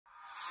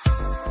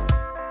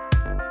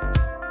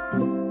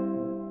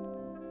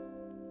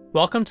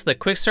Welcome to the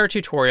quickstart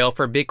tutorial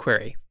for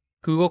BigQuery,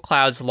 Google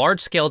Cloud's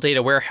large-scale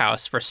data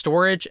warehouse for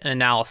storage and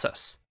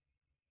analysis.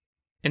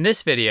 In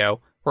this video,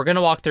 we're going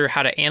to walk through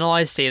how to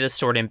analyze data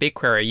stored in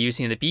BigQuery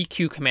using the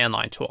BQ command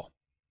line tool.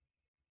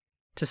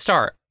 To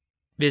start,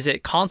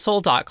 visit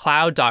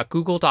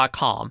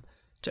console.cloud.google.com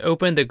to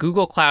open the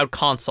Google Cloud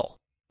Console.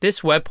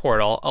 This web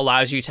portal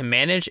allows you to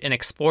manage and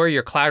explore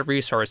your cloud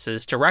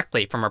resources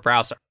directly from a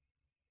browser.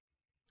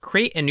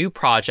 Create a new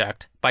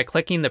project by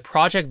clicking the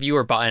Project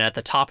Viewer button at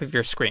the top of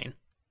your screen.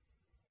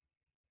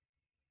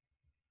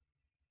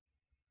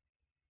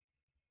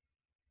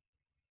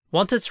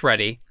 Once it's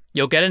ready,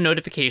 you'll get a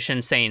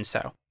notification saying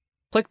so.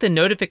 Click the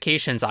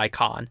Notifications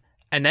icon,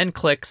 and then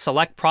click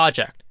Select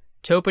Project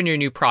to open your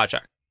new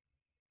project.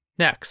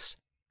 Next,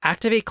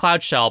 activate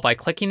Cloud Shell by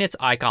clicking its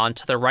icon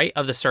to the right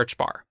of the search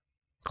bar.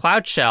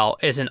 Cloud Shell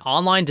is an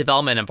online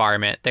development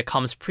environment that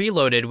comes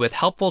preloaded with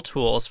helpful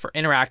tools for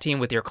interacting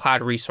with your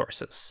cloud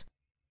resources.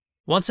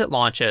 Once it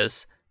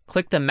launches,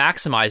 click the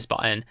Maximize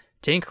button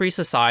to increase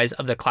the size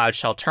of the Cloud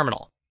Shell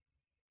terminal.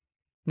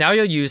 Now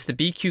you'll use the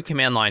BQ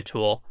command line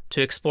tool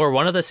to explore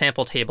one of the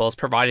sample tables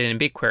provided in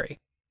BigQuery,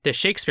 the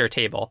Shakespeare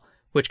table,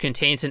 which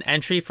contains an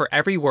entry for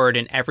every word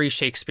in every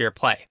Shakespeare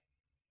play.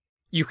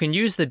 You can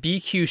use the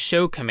BQ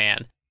show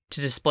command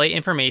to display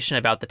information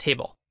about the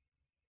table.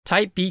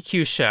 Type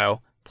BQ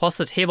show plus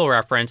the table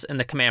reference in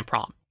the command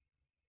prompt.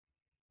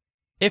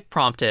 If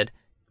prompted,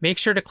 make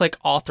sure to click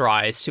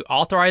Authorize to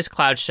authorize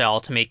Cloud Shell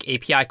to make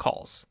API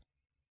calls.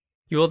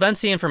 You will then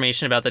see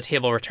information about the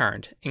table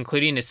returned,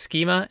 including its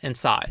schema and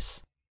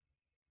size.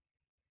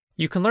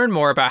 You can learn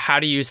more about how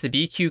to use the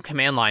BQ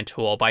command line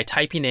tool by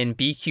typing in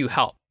BQ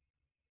help.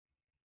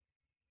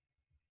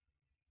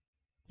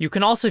 You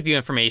can also view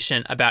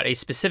information about a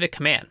specific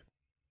command.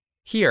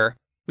 Here,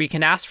 we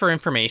can ask for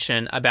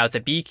information about the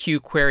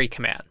BQ query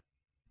command.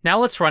 Now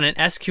let's run an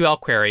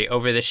SQL query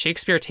over the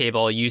Shakespeare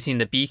table using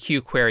the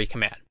BQ query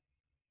command.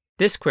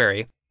 This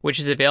query, which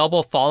is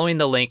available following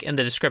the link in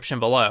the description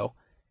below,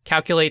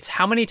 calculates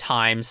how many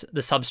times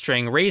the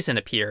substring raisin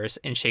appears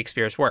in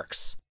Shakespeare's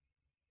works.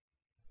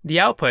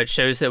 The output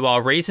shows that while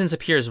raisins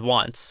appears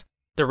once,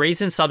 the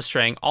raisin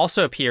substring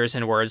also appears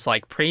in words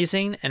like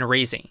praising and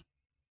raising.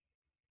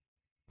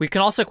 We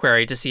can also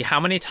query to see how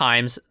many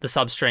times the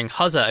substring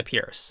huzza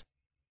appears.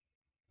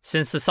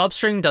 Since the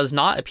substring does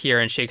not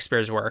appear in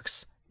Shakespeare's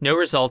works, no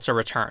results are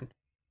returned.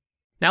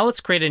 Now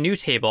let's create a new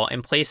table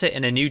and place it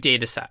in a new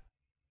dataset.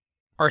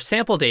 Our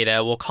sample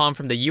data will come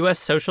from the US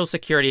Social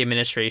Security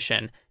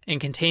Administration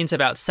and contains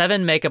about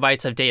 7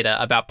 megabytes of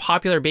data about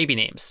popular baby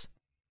names.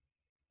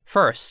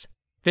 First,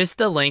 visit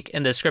the link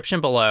in the description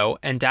below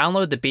and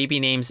download the baby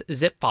names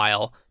zip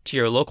file to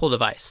your local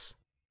device.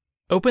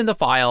 Open the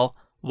file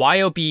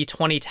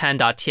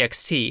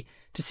yob2010.txt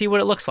to see what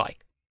it looks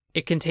like.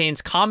 It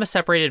contains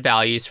comma-separated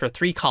values for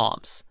 3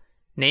 columns: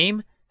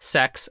 name,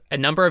 sex,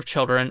 and number of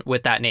children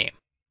with that name.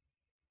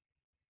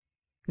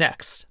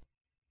 Next,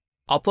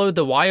 upload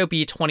the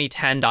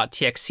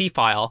yob2010.txt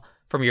file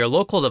from your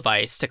local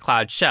device to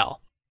Cloud Shell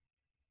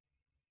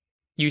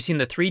using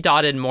the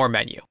 3-dotted More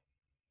menu.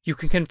 You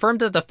can confirm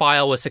that the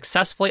file was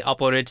successfully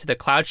uploaded to the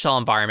Cloud Shell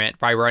environment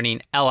by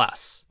running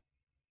ls.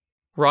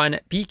 Run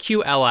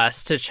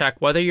bqls to check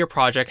whether your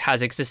project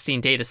has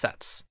existing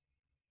datasets.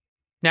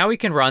 Now we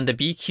can run the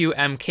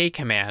bqmk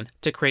command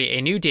to create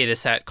a new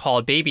dataset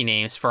called baby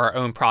names for our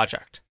own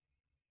project.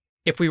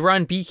 If we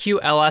run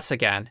bqls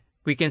again,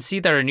 we can see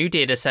that our new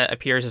dataset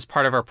appears as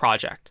part of our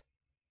project.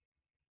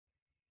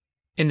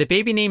 In the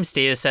baby names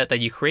dataset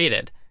that you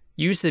created,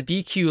 use the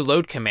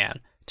bqload command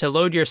to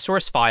load your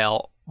source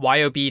file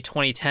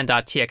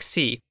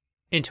yob2010.txt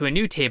into a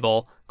new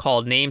table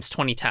called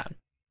names2010.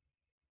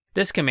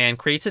 This command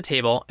creates a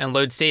table and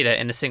loads data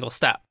in a single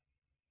step.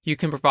 You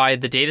can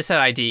provide the dataset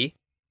ID,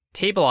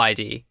 table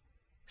ID,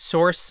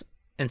 source,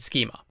 and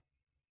schema.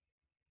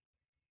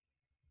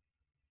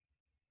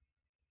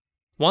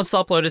 Once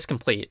the upload is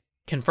complete,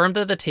 confirm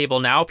that the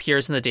table now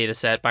appears in the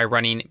dataset by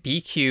running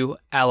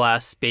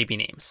bqls baby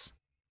names.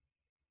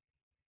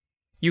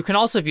 You can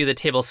also view the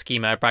table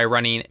schema by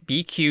running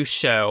bq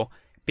show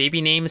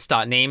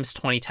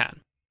babynames.names2010.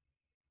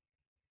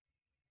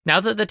 Now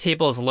that the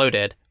table is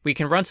loaded, we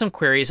can run some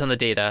queries on the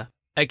data,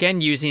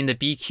 again using the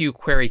BQ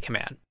query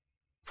command.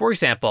 For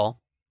example,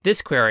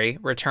 this query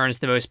returns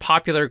the most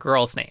popular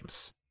girls'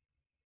 names,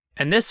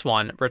 and this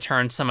one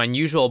returns some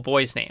unusual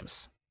boys'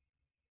 names.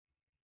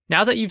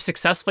 Now that you've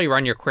successfully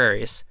run your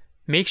queries,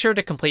 make sure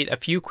to complete a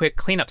few quick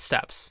cleanup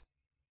steps.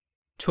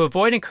 To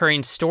avoid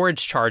incurring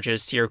storage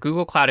charges to your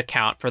Google Cloud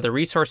account for the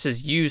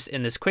resources used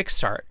in this quick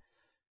start,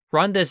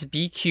 run this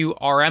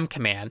bqrm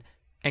command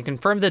and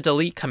confirm the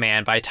delete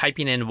command by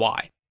typing in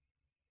y.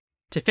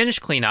 To finish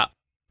cleanup,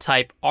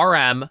 type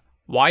rm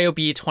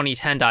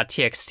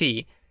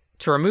yob2010.txt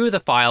to remove the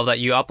file that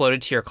you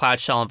uploaded to your Cloud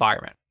Shell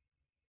environment.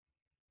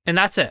 And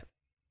that's it.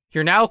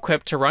 You're now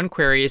equipped to run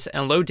queries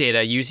and load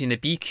data using the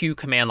BQ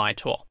command line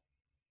tool.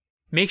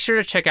 Make sure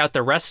to check out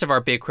the rest of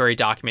our BigQuery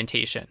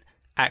documentation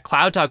at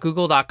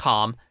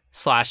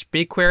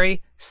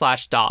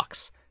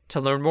cloud.google.com/BigQuery/docs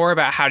to learn more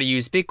about how to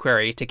use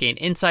BigQuery to gain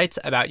insights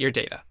about your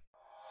data.